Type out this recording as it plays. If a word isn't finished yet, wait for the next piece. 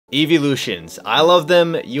Eeveelutions. I love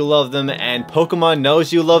them, you love them, and Pokemon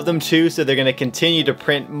knows you love them too, so they're gonna continue to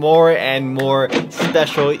print more and more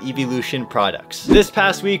special Eeveelution products. This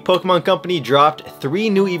past week, Pokemon Company dropped 3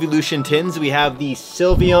 new Eeveelution tins. We have the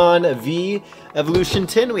Sylveon V Evolution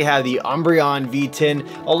tin, we have the Umbreon V tin,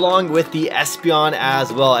 along with the Espeon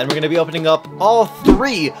as well. And we're going to be opening up all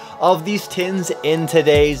 3 of these tins in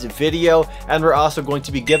today's video. And we're also going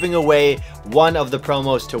to be giving away one of the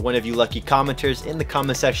promos to one of you lucky commenters in the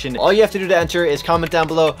comment section. All you have to do to enter is comment down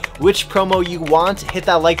below which promo you want, hit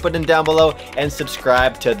that like button down below, and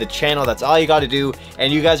subscribe to the channel. That's all you got to do.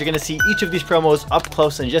 And you guys are going to see each of these promos up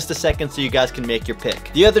close in just a second, so you guys can make your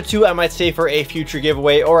pick. The other 2 I might save for a future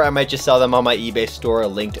giveaway, or I might just sell them on my eBay store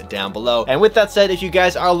linked down below. And with that said, if you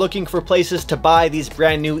guys are looking for places to buy these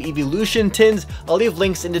brand new Eeveelution tins, I'll leave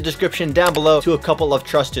links in the description down below to a couple of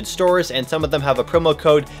trusted stores, and some of them have a promo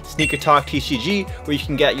code SneakerTalkTCG where you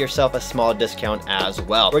can get yourself a small discount as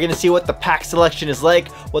well. We're gonna see what the pack selection is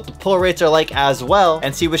like, what the pull rates are like as well,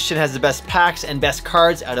 and see which tin has the best packs and best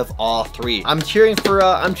cards out of all 3. I'm cheering for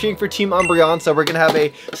Team Umbreon, so we're gonna have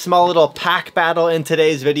a small little pack battle in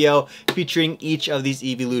today's video featuring each of these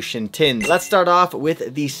Eeveelution tins. Let's start off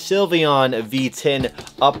with the Sylveon V tin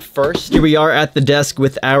up first. Here we are at the desk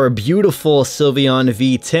with our beautiful Sylveon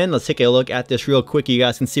V tin. Let's take a look at this real quick. You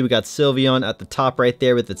guys can see we got Sylveon at the top right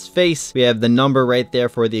there with its face. We have the number right there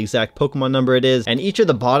for the exact Pokemon number it is. And each of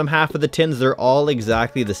the bottom half of the tins, they're all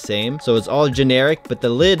exactly the same. So it's all generic, but the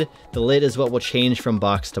lid is what will change from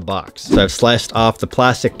box to box. So I've sliced off the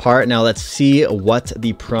plastic part. Now let's see what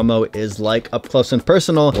the promo is like up close and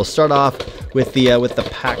personal. We'll start off with the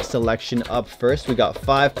pack selection up first. We got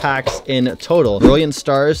 5 packs in total. Brilliant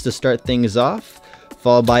Stars to start things off,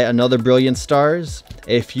 followed by another Brilliant Stars,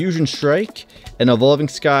 a Fusion Strike, an Evolving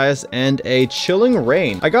Skies, and a Chilling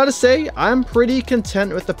Rain. I gotta say, I'm pretty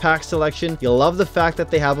content with the pack selection. You love the fact that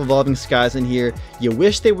they have Evolving Skies in here. You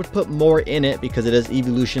wish they would put more in it because it is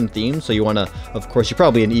Eeveelution themed. So you wanna, of course, you're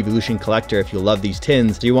probably an Eeveelution collector if you love these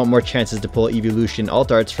tins. So you want more chances to pull Eeveelution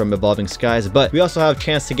alt arts from Evolving Skies. But we also have a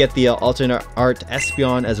chance to get the alternate art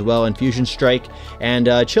Espeon as well, and Fusion Strike. And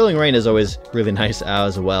Chilling Rain is always really nice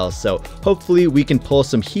as well. So hopefully we can pull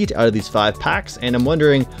some heat out of these 5 packs. And I'm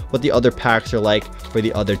wondering what the other packs are like for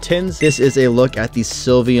the other tins. This is a look at the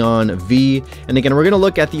Sylveon V, and again we're gonna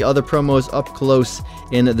look at the other promos up close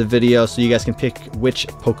in the video so you guys can pick which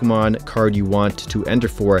Pokemon card you want to enter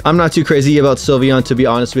for. I'm not too crazy about Sylveon, to be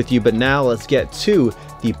honest with you, but now let's get to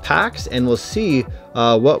the packs and we'll see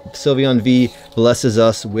what Sylveon V blesses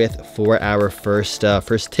us with for our first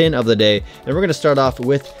tin of the day. And we're going to start off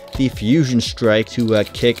with the Fusion Strike to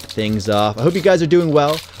kick things off. I hope you guys are doing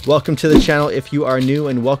well. Welcome to the channel if you are new,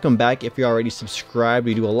 and welcome back if you're already subscribed.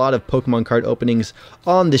 We do a lot of Pokemon card openings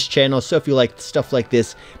on this channel, so if you like stuff like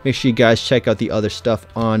this, make sure you guys check out the other stuff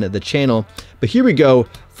on the channel. But here we go.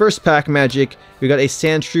 First pack magic. We got a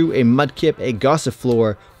Sandshrew, a Mudkip, a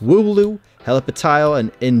Gossifleur, Wooloo, Helipotile,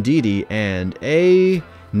 an Indeedee, and a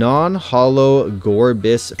non-hollow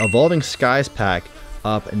Gorbis. Evolving Skies pack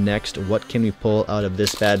up next. What can we pull out of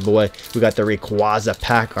this bad boy? We got the Rayquaza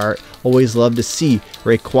pack art. Always love to see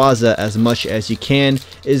Rayquaza as much as you can.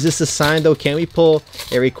 Is this a sign though? Can we pull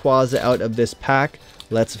a Rayquaza out of this pack?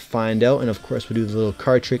 Let's find out. And of course we'll do the little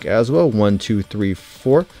card trick as well. 1, 2, 3,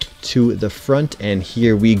 4 to the front, and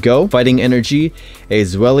here we go. Fighting Energy, a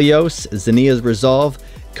Zwelios, Zinnia's Resolve,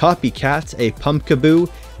 Copycat, a Pumpkaboo,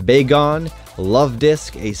 Bagon, Love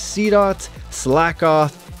Disc, a Seedot,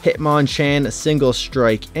 Slackoth, Hitmonchan, Single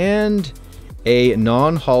Strike, and a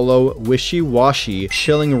non-hollow Wishy-Washy.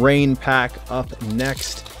 Chilling Rain pack up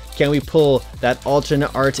next. Can we pull that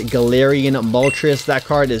alternate art Galarian Moltres? That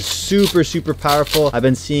card is super powerful. I've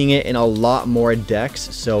been seeing it in a lot more decks,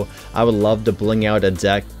 so I would love to bling out a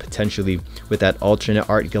deck potentially with that alternate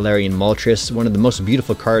art Galarian Moltres. One of the most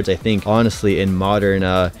beautiful cards, I think, honestly, in modern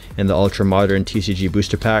in the ultra modern TCG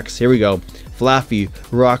booster packs. Here we go. Flaffy,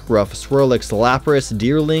 Rockruff, Swirlix, Lapras,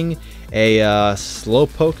 Deerling, a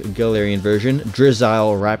Slowpoke Galarian version,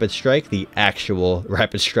 Drizzile Rapid Strike, the actual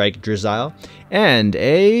Rapid Strike Drizzile, and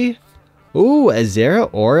a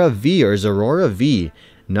Zeraora V or Zeraora V.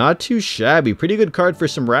 Not too shabby. Pretty good card for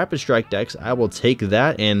some Rapid Strike decks. I will take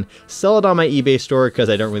that and sell it on my eBay store because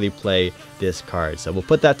I don't really play this card. So we'll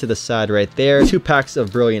put that to the side right there. 2 packs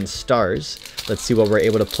of Brilliant Stars. Let's see what we're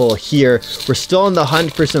able to pull here. We're still on the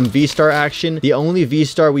hunt for some V-Star action. The only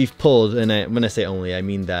V-Star we've pulled, and when I say only, I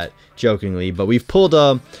mean that jokingly, but we've pulled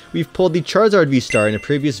the Charizard V-Star in a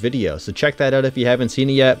previous video. So check that out if you haven't seen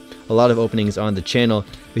it yet. A lot of openings on the channel.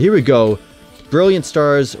 But here we go. Brilliant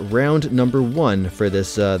Stars round number 1 for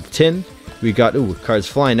this tin. We got, cards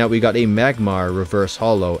flying out. We got a Magmar Reverse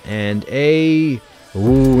Holo and a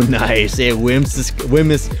Ooh, nice. A I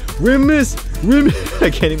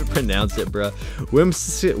can't even pronounce it, bro.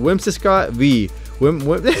 Whimsicott V.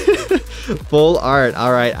 Full art.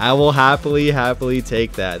 All right, I will happily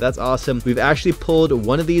take that. That's awesome. We've actually pulled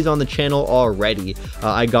one of these on the channel already.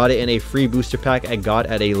 I got it in a free booster pack I got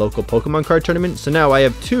at a local Pokemon card tournament. So now I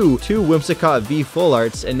have two Whimsicott V full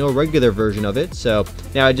arts and no regular version of it. So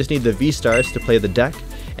now I just need the V stars to play the deck.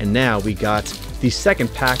 And now we got the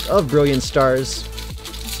second pack of Brilliant Stars.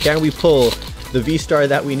 Can we pull the V star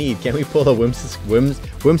that we need? Can we pull a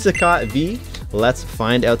Whimsicott V? Let's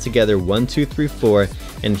find out together. 1, 2, 3, 4,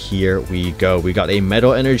 and here we go. We got a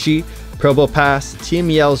Metal Energy, Probopass, Team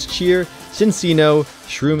Yell's Cheer, Cinccino,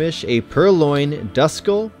 Shroomish, a Purloin,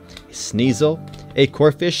 Duskull, a Sneasel, a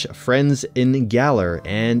Corphish, Friends in Galar,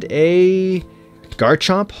 and a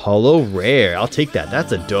Garchomp Holo Rare. I'll take that.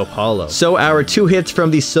 That's a dope holo. So our two hits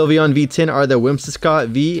from the Sylveon V tin are the Whimsicott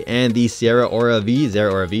V and the Zeraora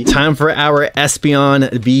V. Time for our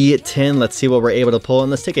Espeon V tin. Let's see what we're able to pull,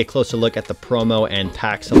 and let's take a closer look at the promo and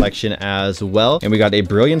pack selection as well. And we got a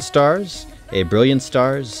Brilliant Stars, a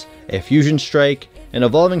Fusion Strike, an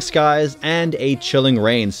Evolving Skies, and a Chilling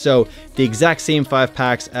Rain. So the exact same 5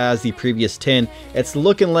 packs as the previous tin. It's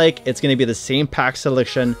looking like it's going to be the same pack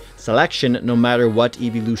selection no matter what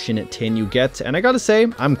Eeveelution tin you get. And I gotta say,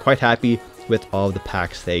 I'm quite happy with all of the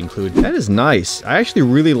packs they include. That is nice. I actually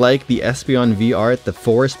really like the Espeon V art. The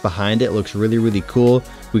forest behind it looks really cool.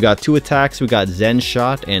 We got 2 attacks. We got Zen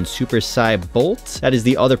Shot and Super Psy Bolt. That is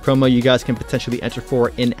the other promo you guys can potentially enter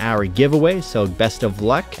for in our giveaway. So best of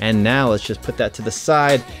luck. And now let's just put that to the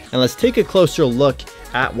side and let's take a closer look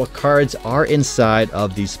at what cards are inside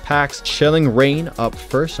of these packs. Chilling Rain up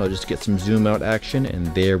first. I'll just get some zoom out action,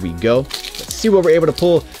 and there we go. Let's see what we're able to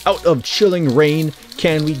pull out of Chilling Rain.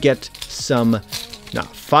 Can we get some,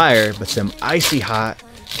 not fire, but some icy hot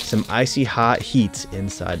heat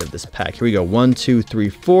inside of this pack? Here we go. 1, 2, 3,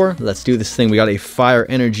 4. Let's do this thing. We got a Fire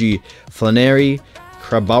Energy Flannery,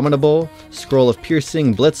 Crabominable, Scroll of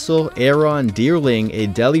Piercing, Blitzel, Aeron, Deerling, a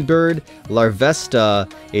Delibird,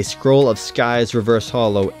 Larvesta, a Scroll of Skies Reverse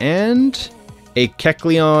Holo, and a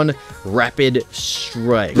Kecleon Rapid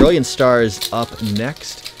Strike. Brilliant Stars up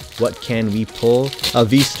next. What can we pull? A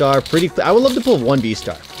V-Star. I would love to pull one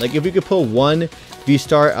V-Star. Like, if we could pull one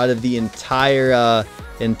V-Star out of the entire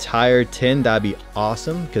tin, that'd be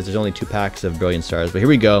awesome, because there's only 2 packs of Brilliant Stars. But here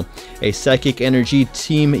we go. A Psychic Energy,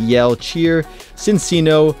 Team Yell Cheer,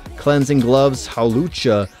 Cinccino, Cleansing Gloves,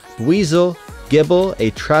 Hawlucha, Weasel, Gibble,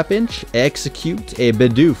 a Trapinch, Execute, a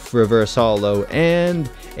Bidoof Reverse Holo, and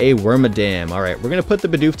a Wormadam. All right, we're gonna put the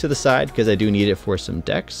Bidoof to the side because I do need it for some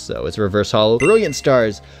decks. So it's Reverse Holo. Brilliant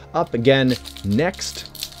Stars up again next.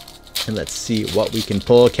 And let's see what we can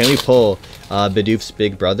pull. Can we pull Bidoof's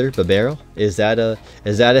big brother, Babero? Is that a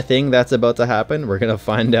thing that's about to happen? We're gonna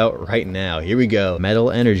find out right now. Here we go. Metal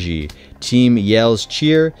Energy, Team Yell's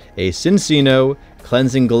Cheer, a Cinccino,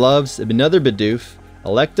 Cleansing Gloves, another Bidoof,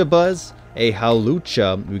 Electabuzz, a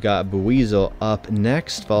Hawlucha. We got Buizel up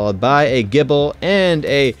next, followed by a Gibble and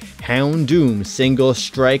a Houndoom Single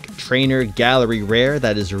Strike Trainer Gallery Rare.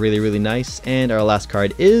 That is really nice. And our last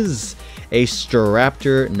card is a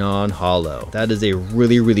Staraptor non-holo. That is a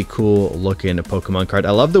really cool looking Pokemon card.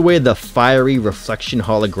 I love the way the fiery reflection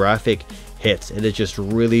holographic hits. It is just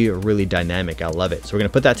really dynamic. I love it. So we're gonna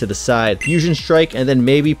put that to the side. Fusion Strike, and then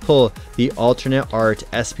maybe pull the alternate art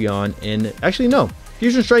Espeon in. Actually, no.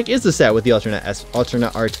 Fusion Strike is the set with the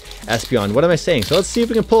alternate art Espeon. What am I saying? So let's see if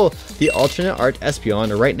we can pull the alternate art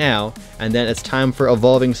Espeon right now, and then it's time for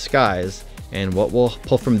Evolving Skies. And what we'll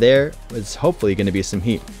pull from there is hopefully going to be some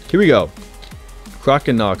heat. Here we go.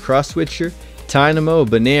 Croconaw, Cross Switcher, Tynamo,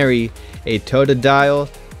 Baneri, a Totodile,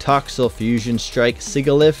 Toxel, Fusion Strike,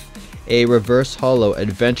 Sigalith, a Reverse Holo,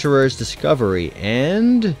 Adventurer's Discovery,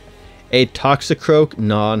 and a Toxicroak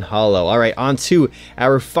non-holo. All right, on to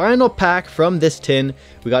our final pack from this tin.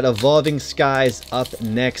 We got Evolving Skies up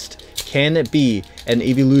next. Can it be an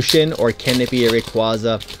Eeveelution or can it be a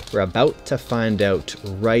Rayquaza? We're about to find out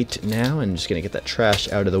right now. I'm just gonna get that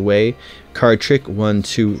trash out of the way. Card trick 1,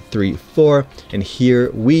 2, 3, 4, and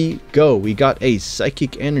here we go. We got a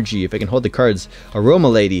Psychic Energy, if I can hold the cards, Aroma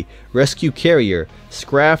Lady, Rescue Carrier,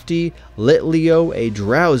 Scrafty, Litleo, a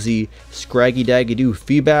Drowsy, Scraggy Daggydoo,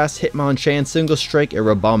 Feebas, Hitmonchan, Single Strike, a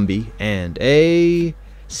Rabombi, and a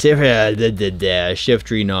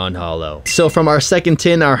Shiftry non-hollow. So from our second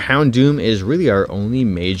tin, our Houndoom is really our only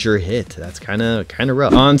major hit. That's kind of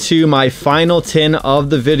rough. On to my final tin of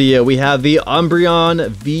the video. We have the Umbreon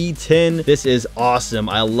V tin. This is awesome.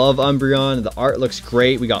 I love Umbreon. The art looks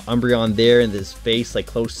great. We got Umbreon there in this face, like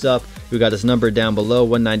close up. We got his number down below,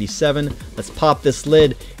 197. Let's pop this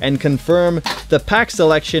lid and confirm the pack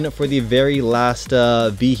selection for the very last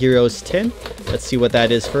V Heroes tin. Let's see what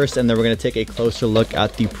that is first, and then we're going to take a closer look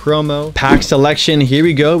at the promo. Pack selection, here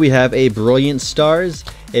we go. We have a Brilliant Stars,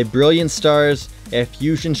 a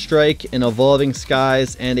Fusion Strike, an Evolving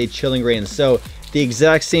Skies, and a Chilling Reign. So the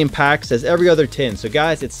exact same packs as every other tin. So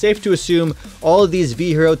guys, it's safe to assume all of these V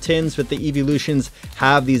Hero tins with the Eeveelutions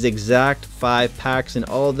have these exact 5 packs in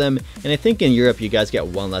all of them. And I think in Europe you guys get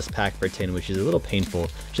 1 less pack per tin, which is a little painful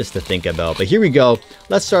just to think about. But here we go.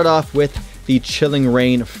 Let's start off with the Chilling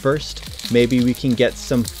Reign first. Maybe we can get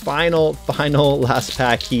some final last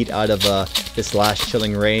pack heat out of this last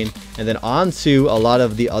Chilling Reign, and then on to a lot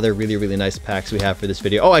of the other really nice packs we have for this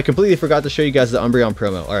video. Oh, I completely forgot to show you guys the Umbreon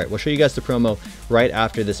promo. All right, we'll show you guys the promo right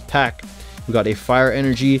after this pack. We got a Fire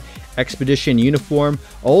Energy Expedition Uniform,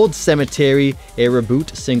 Old Cemetery, a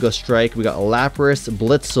Reboot Single Strike. We got Lapras,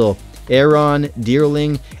 Blitzel, Aeron,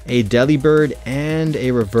 Deerling, a Delibird, and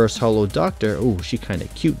a Reverse Hollow Doctor. Oh, she kind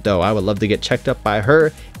of cute though. I would love to get checked up by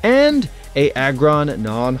her. And a Aggron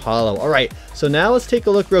non-hollow. All right, so now let's take a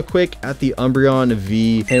look real quick at the Umbreon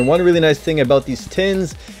V. And one really nice thing about these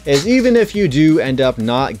tins is even if you do end up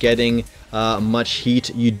not getting much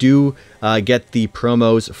heat, you do get the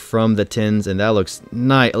promos from the tins, and that looks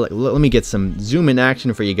nice. Let me get some zoom in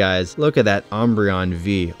action for you guys. Look at that Umbreon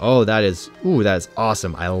V. Oh, that is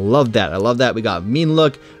awesome. I love that. I love that. We got Mean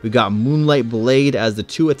Look, we got Moonlight Blade as the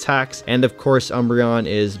 2 attacks, and of course Umbreon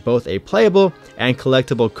is both a playable and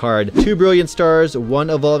collectible card. 2 Brilliant Stars, 1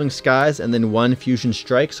 Evolving Skies, and then 1 Fusion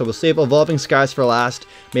Strike. So we'll save Evolving Skies for last.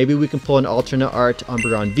 Maybe we can pull an alternate art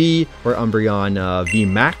Umbreon V or Umbreon V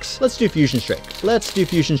Max. Let's do Fusion Strike. Let's do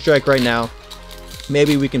Fusion Strike right now.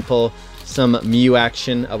 Maybe we can pull some Mew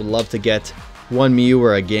action. I would love to get 1 Mew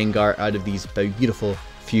or a Gengar out of these beautiful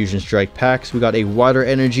Fusion Strike packs. We got a Water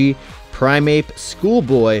Energy, Primeape,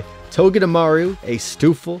 Schoolboy, Togedemaru, a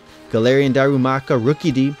Stoufel, Galarian Darumaka,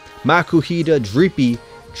 Rookidee, Makuhita, Drippy,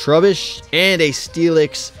 Trubbish, and a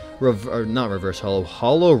Steelix,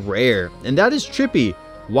 Hollow Rare. And that is trippy.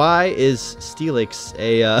 Why is Steelix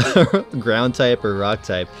a ground type or rock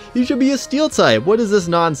type? You should be a steel type. What is this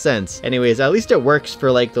nonsense? Anyways, at least it works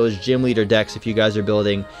for like those gym leader decks if you guys are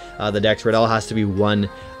building the decks where it all has to be 1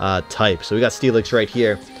 type. So we got Steelix right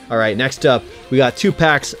here. All right, next up, we got 2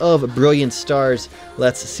 packs of Brilliant Stars.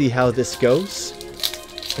 Let's see how this goes.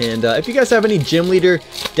 And if you guys have any gym leader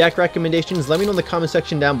deck recommendations, let me know in the comment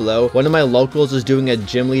section down below. One of my locals is doing a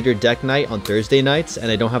gym leader deck night on Thursday nights, and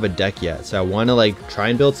I don't have a deck yet, so I want to like try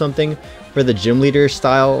and build something for the gym leader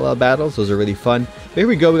style battles. Those are really fun. But here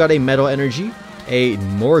we go. We got a Metal Energy, a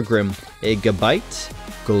Morgrim, a Gabite,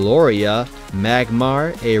 Gloria,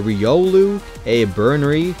 Magmar, a Riolu, a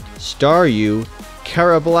Burnry, Staryu,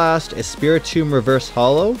 Carablast, a Spiritomb Reverse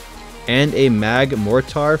Hollow, and a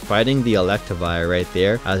Magmortar fighting the Electivire right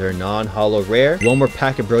there as our non-hollow rare. 1 more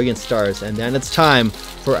pack of Brilliant Stars, and then it's time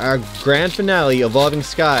for our grand finale, Evolving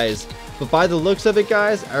Skies. But by the looks of it,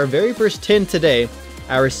 guys, our very first tin today,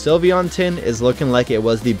 our Sylveon tin, is looking like it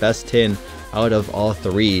was the best tin out of all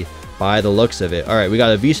 3 by the looks of it. All right, we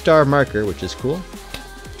got a V-Star marker, which is cool.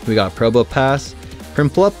 We got Probopass,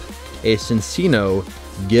 Prinplup, a Cincino,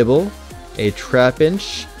 Gibble, a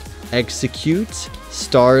Trapinch, Execute,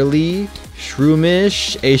 Starly,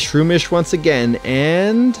 Shroomish, a Shroomish once again,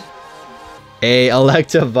 and a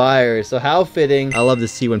Electivire. So how fitting. I love to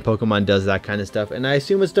see when Pokemon does that kind of stuff, and I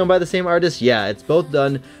assume it's done by the same artist. Yeah, it's both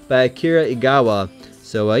done by Akira Igawa.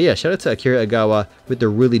 So yeah, shout out to Akira Igawa with the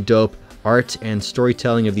really dope art and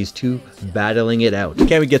storytelling of these 2 battling it out.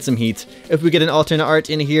 Can we get some heat? If we get an alternate art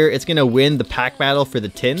in here, it's gonna win the pack battle for the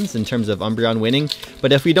tins in terms of Umbreon winning.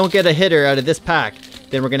 But if we don't get a hitter out of this pack,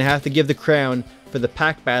 then we're gonna have to give the crown for the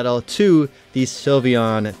pack battle to these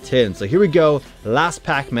Sylveon tins. So here we go, last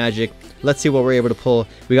pack magic. Let's see what we're able to pull.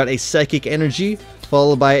 We got a Psychic Energy,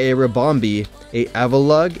 followed by a Ribombee, a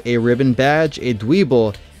Avalugg, a Ribbon Badge, a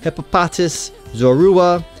Dweeble, Hippopotas,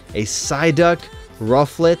 Zorua, a Psyduck,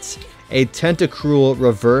 Rufflet, a Tentacruel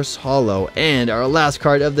Reverse Hollow, and our last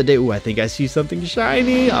card of the day. Ooh, I think I see something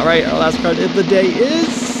shiny. All right, our last card of the day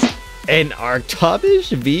is An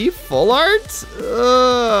Arctovish V full art?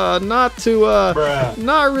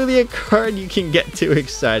 Not really a card you can get too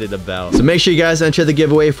excited about. So make sure you guys enter the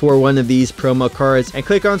giveaway for one of these promo cards, and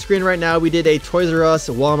click on screen right now. We did a Toys R Us,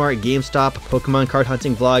 Walmart, GameStop Pokemon card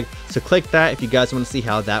hunting vlog, so click that if you guys want to see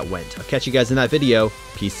how that went. I'll catch you guys in that video.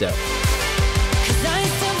 Peace out.